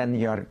polylog, and then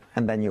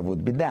you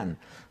would be done.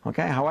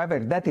 Okay. However,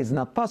 that is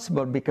not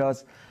possible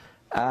because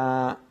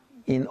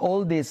in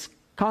all these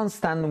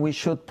constant we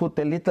should put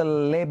a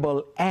little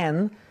label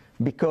n,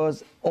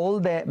 because all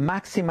the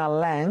maximal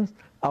length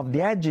of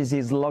the edges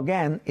is log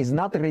n, is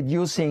not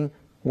reducing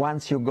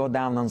once you go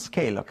down on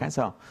scale. Okay.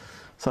 So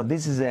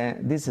this is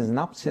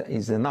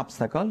an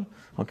obstacle.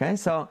 Okay.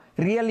 So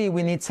really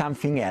we need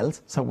something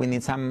else. So we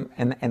need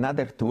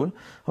another tool.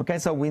 Okay.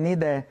 So we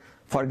need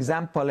for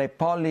example, a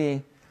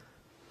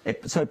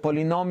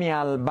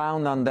polynomial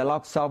bound on the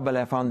log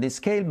Sobolev on this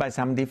scale by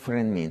some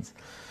different means.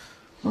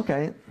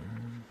 Okay.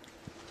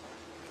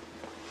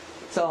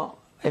 So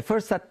a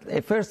first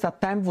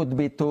attempt would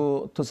be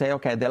to say,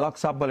 okay, the log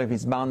Sobolev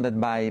is bounded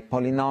by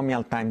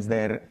polynomial times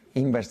their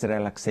inverse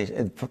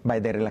relaxation, by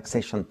the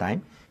relaxation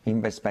time,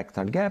 inverse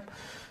spectral gap.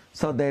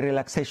 So the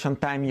relaxation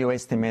time you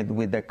estimate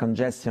with the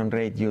congestion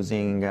rate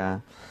using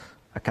a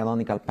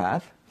canonical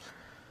path.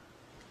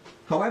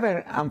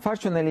 However,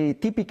 unfortunately,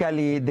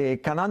 typically the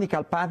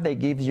canonical path, they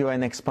give you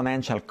an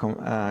exponential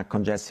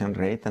congestion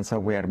rate, and so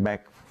we are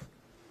back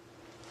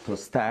to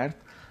start.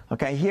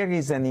 Okay, here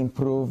is an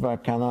improved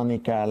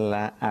canonical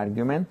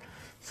argument.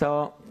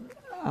 So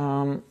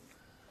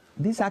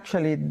this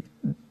actually,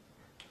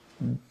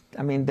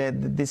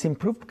 this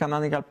improved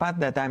canonical path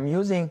that I'm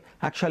using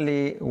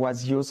actually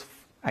was used,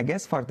 I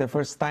guess, for the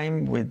first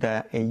time with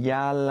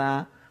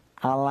Eyal,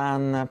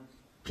 Alan,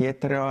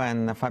 Pietro,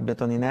 and Fabio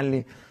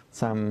Toninelli.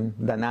 Some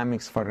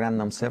dynamics for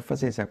random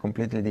surfaces, a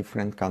completely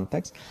different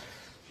context.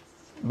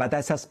 But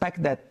I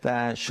suspect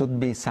that should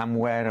be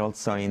somewhere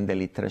also in the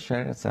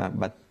literature.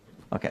 But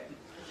okay.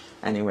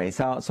 Anyway,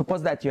 so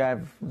suppose that you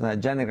have the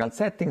general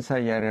setting, so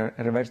you have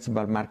a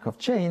reversible Markov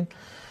chain,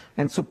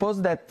 and suppose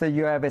that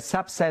you have a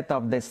subset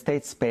of the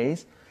state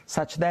space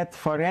such that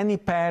for any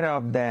pair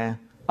of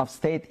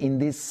state in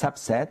this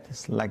subset,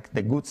 it's like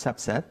the good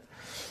subset,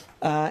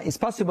 it's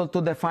possible to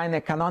define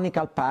a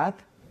canonical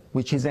path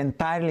which is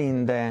entirely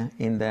in the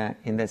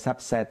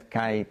subset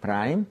chi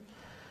prime,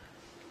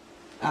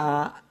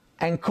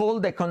 and call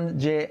the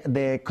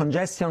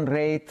congestion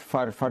rate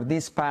for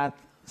this path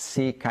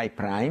C chi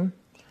prime.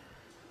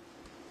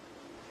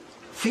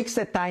 fix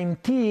a time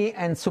t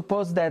and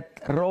suppose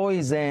that rho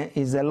is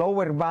a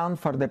lower bound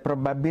for the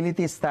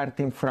probability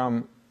starting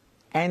from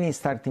any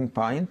starting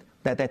point,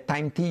 that at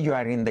time t you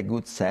are in the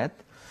good set.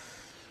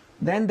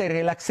 Then the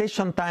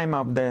relaxation time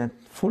of the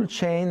full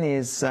chain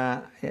is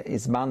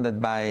bounded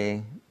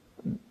by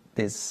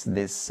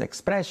this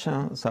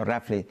expression, so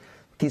roughly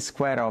t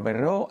squared over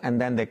rho, and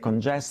then the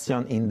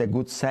congestion in the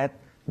good set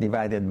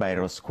divided by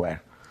rho squared.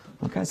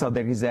 Okay, so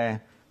there is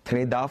a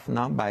trade-off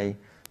now by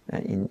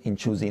in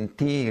choosing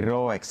t,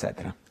 rho,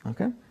 etc.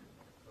 Okay.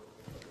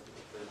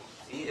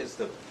 T is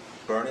the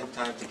burning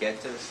time to get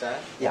to the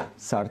set. Yeah,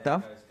 sort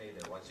of.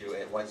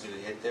 Once you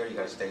hit there, you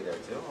gotta stay there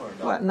too, or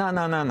no? Well,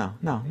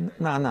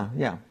 no.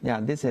 Yeah.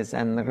 This is,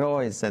 and rho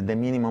is the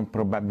minimum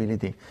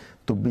probability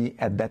to be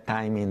at that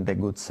time in the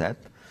good set.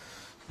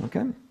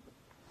 Okay.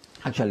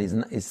 Actually,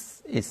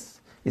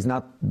 it's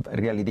not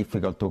really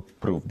difficult to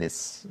prove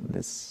this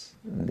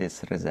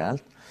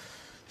result.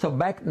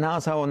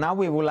 So now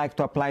we would like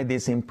to apply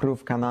this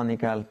improved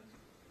canonical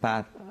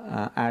path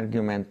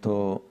argument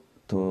to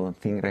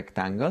thin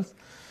rectangles.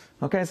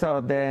 Okay,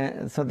 so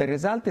the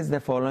result is the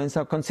following.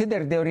 So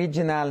consider the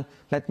original.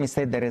 Let me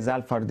say the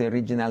result for the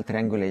original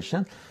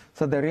triangulation.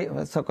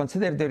 So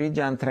consider the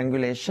original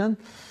triangulation,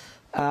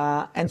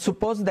 and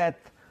suppose that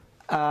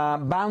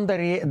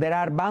there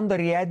are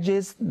boundary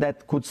edges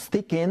that could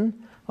stick in.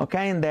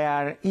 Okay, and they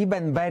are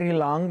even very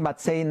long,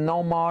 but say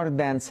no more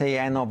than say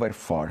n over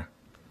 4.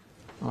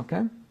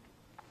 Okay.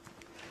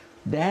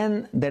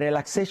 Then the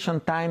relaxation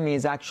time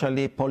is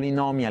actually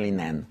polynomial in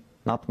n,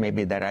 not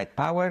maybe the right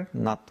power,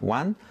 not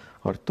 1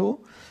 or 2,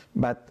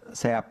 but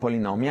say a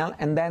polynomial.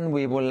 And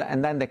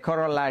then the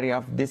corollary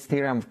of this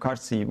theorem, of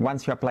course,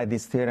 once you apply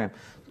this theorem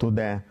to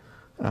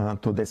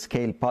the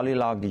scale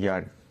polylog,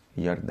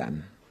 you're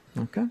done.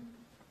 Okay.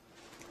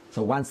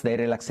 So once the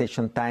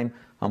relaxation time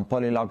on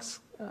polylogs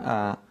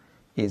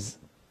is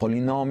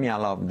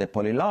polynomial of the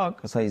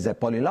polylog, so is a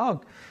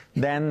polylog,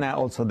 then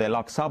also the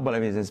log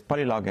Sobolev is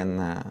polylog,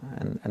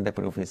 and the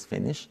proof is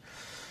finished.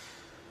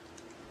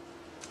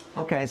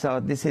 Okay, so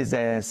this is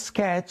a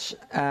sketch.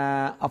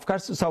 Of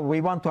course, so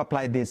we want to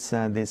apply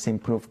this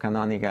improved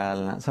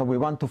canonical. So we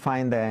want to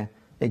find a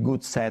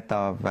good set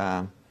of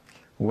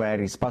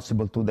where it's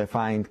possible to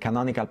define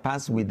canonical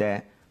paths with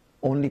the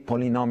only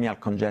polynomial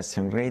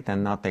congestion rate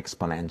and not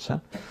exponential.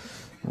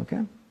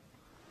 Okay.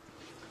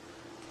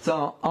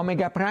 So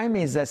omega prime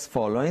is as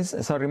follows.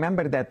 So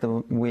remember that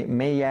we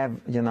may have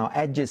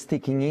edges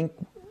sticking in,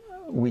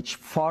 which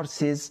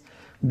forces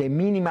the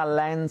minimal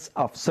length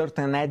of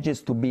certain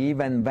edges to be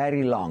even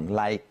very long,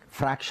 like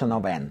fraction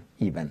of n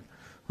even.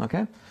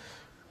 Okay.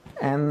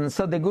 And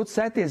so the good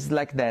set is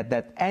like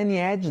that any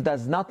edge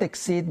does not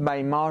exceed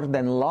by more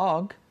than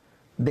log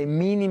the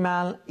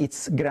minimal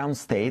its ground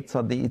state, so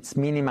its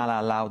minimal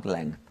allowed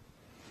length.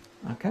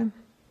 Okay.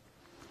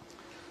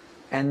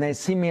 And a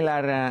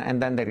similar, and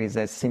then there is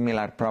a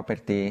similar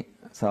property.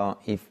 So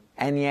if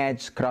any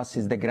edge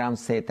crosses the ground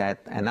state at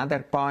another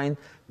point,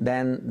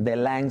 then the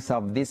length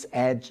of this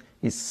edge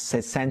is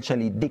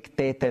essentially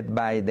dictated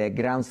by the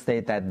ground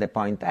state at the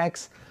point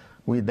x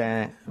with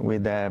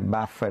a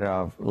buffer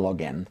of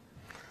log n.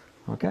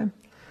 Okay. And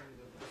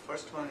the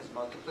first one is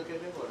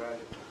multiplicative or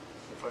additive?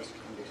 The first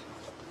condition.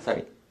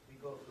 Sorry. We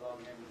go log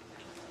n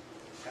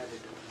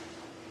additive.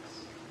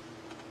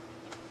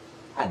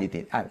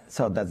 Additive.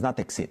 So does not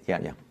exceed.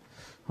 Yeah.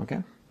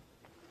 Okay.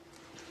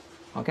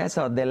 Okay.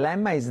 So the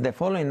lemma is the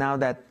following now,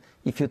 that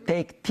if you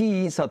take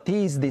t, so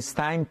t is this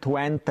time to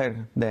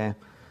enter the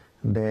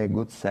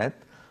good set.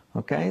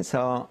 Okay.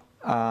 So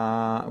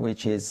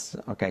which is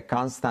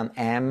constant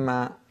m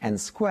n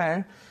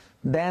square.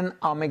 Then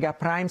omega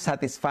prime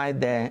satisfies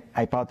the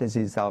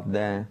hypothesis of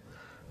the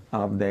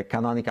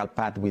canonical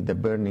path with the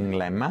burning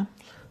lemma.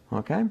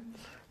 Okay.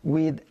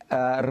 With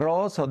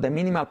rho, so the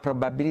minimal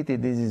probability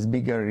this is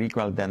bigger or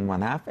equal than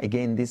 1/2.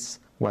 Again, this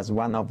was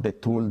one of the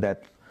tools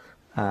that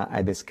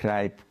I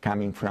described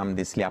coming from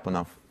this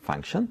Lyapunov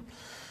function.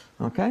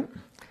 Okay,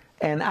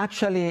 and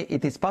actually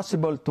it is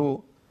possible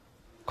to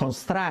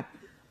construct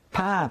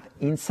path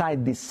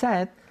inside this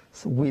set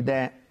with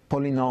a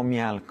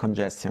polynomial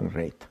congestion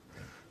rate.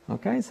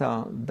 Okay,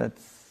 so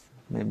that's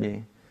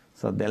maybe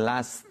the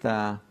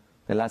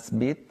last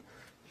bit.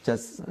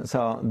 Just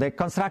so the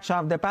construction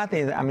of the path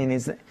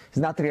is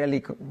not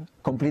really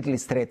completely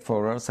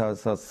straightforward. So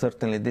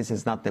certainly this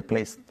is not the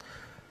place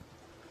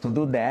to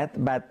do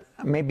that. But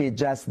maybe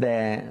just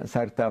the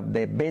sort of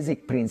the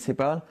basic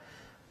principle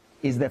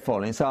is the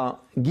following. So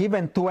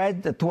given two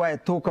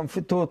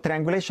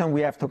triangulation, we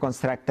have to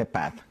construct a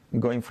path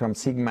going from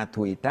sigma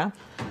to eta.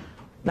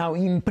 Now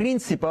in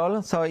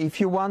principle, so if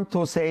you want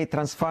to say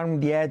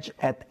transform the edge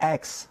at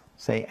x,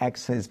 say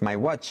x is my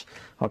watch,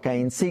 okay,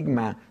 in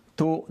sigma,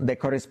 to the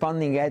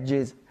corresponding edge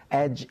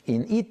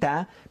in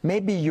eta,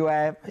 maybe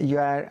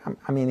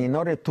in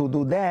order to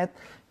do that,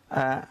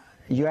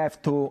 you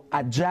have to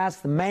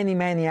adjust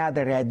many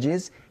other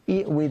edges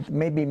with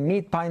maybe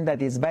midpoint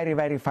that is very,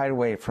 very far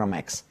away from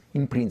x,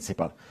 in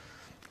principle.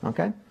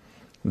 Okay?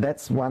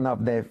 That's one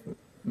of the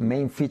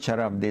main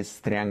feature of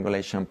this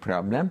triangulation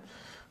problem.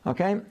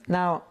 Okay?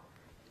 Now,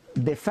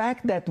 the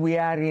fact that we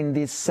are in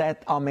this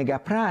set omega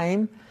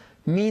prime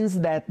means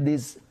that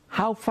this,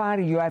 how far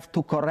you have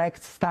to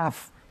correct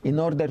stuff in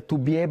order to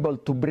be able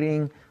to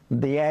bring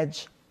the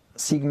edge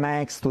sigma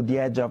x to the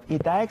edge of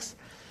eta x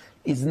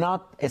is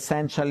not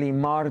essentially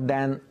more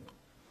than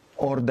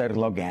order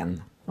log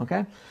n.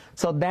 Okay?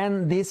 So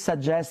then this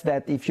suggests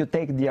that if you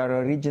take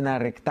your original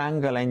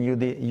rectangle and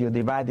you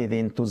divide it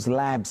into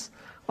slabs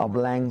of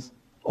length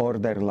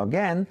order log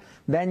n,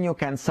 then you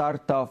can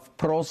sort of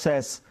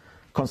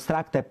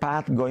construct a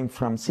path going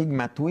from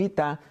sigma to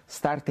eta,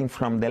 starting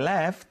from the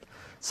left,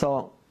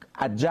 so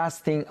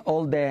adjusting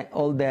all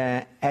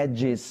the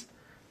edges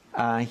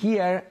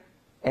here,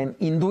 and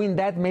in doing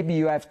that, maybe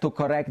you have to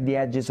correct the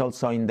edges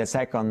also in the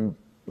second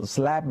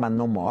slab, but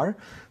no more.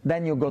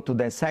 Then you go to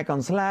the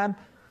second slab,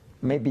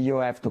 maybe you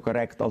have to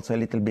correct also a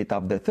little bit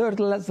of the third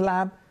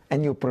slab,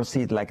 and you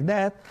proceed like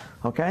that,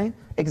 okay?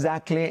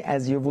 Exactly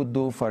as you would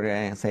do for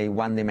a, say,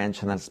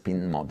 one-dimensional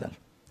spin model,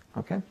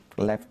 okay?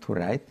 Left to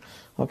right,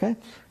 okay?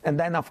 And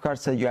then, of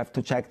course, you have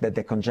to check that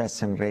the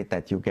congestion rate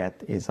that you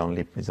get is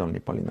only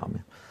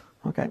polynomial,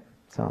 okay?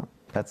 So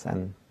that's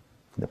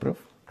the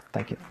proof.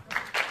 Thank you.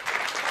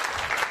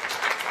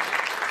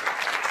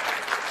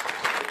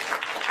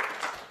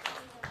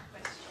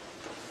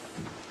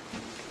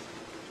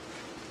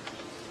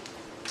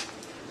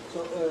 So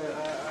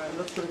I'm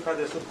not sure if I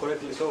understood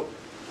correctly. So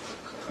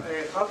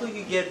how do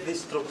you get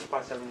this stroke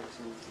spatial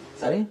mixing?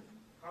 Sorry?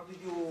 How do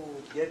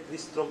you get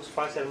this stroke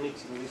spatial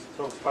mixing? This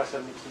stroke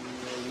spatial mixing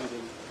you're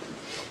using?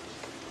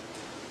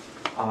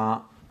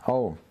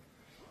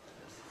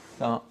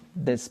 So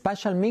the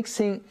spatial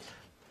mixing.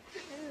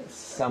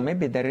 So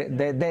maybe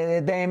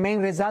the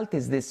main result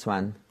is this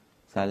one.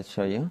 So I'll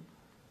show you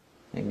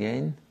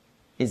again.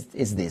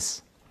 Is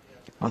this?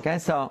 Okay.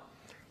 So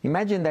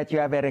imagine that you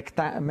have a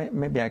rectangle.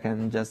 Maybe I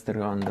can just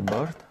draw on the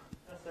board.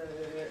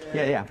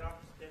 Yeah.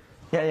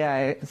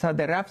 So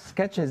the rough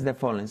sketch is the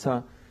following.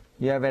 So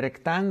you have a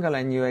rectangle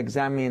and you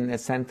examine a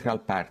central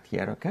part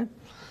here. Okay.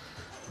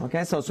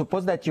 Okay. So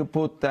suppose that you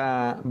put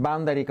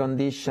boundary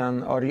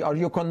condition or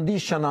you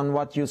condition on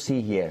what you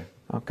see here.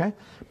 Okay.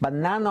 But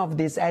none of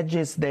these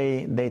edges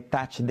they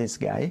touch this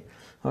guy.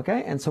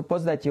 Okay. And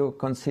suppose that you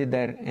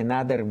consider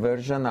another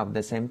version of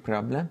the same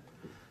problem.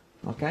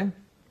 Okay.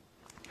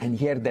 And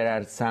here there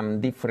are some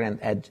different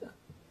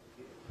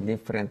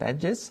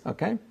edges,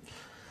 okay?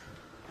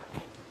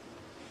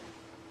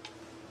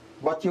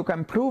 What you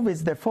can prove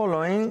is the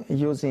following,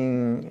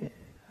 using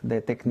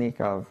the technique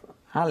of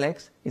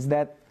Alex, is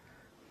that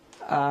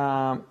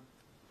so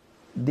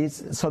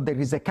there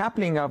is a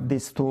coupling of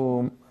these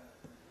two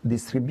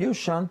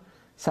distributions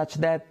such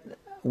that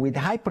with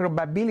high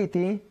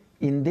probability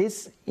in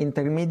this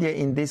intermediate,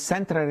 in this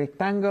central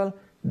rectangle,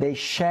 they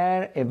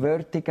share a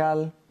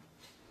vertical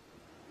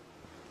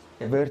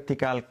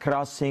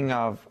crossing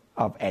of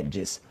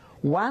edges.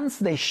 Once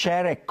they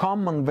share a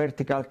common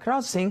vertical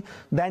crossing,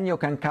 then you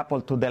can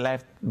couple to the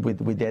left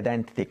with the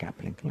identity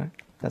coupling. Right?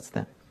 That's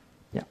the,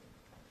 yeah.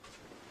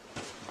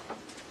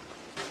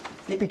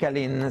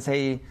 Typically in,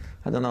 say,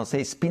 I don't know,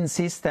 say spin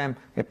system,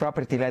 a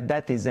property like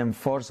that is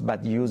enforced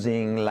but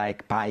using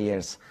like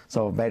pairs.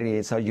 So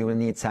you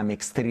need some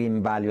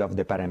extreme value of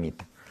the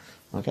parameter.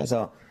 Okay,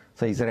 so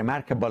it's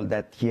remarkable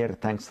that here,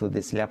 thanks to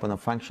this Lyapunov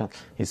function,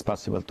 it's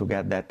possible to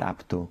get that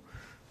up to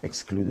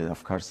excluded,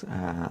 of course,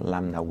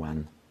 lambda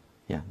 1.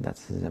 Yeah,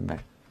 that's very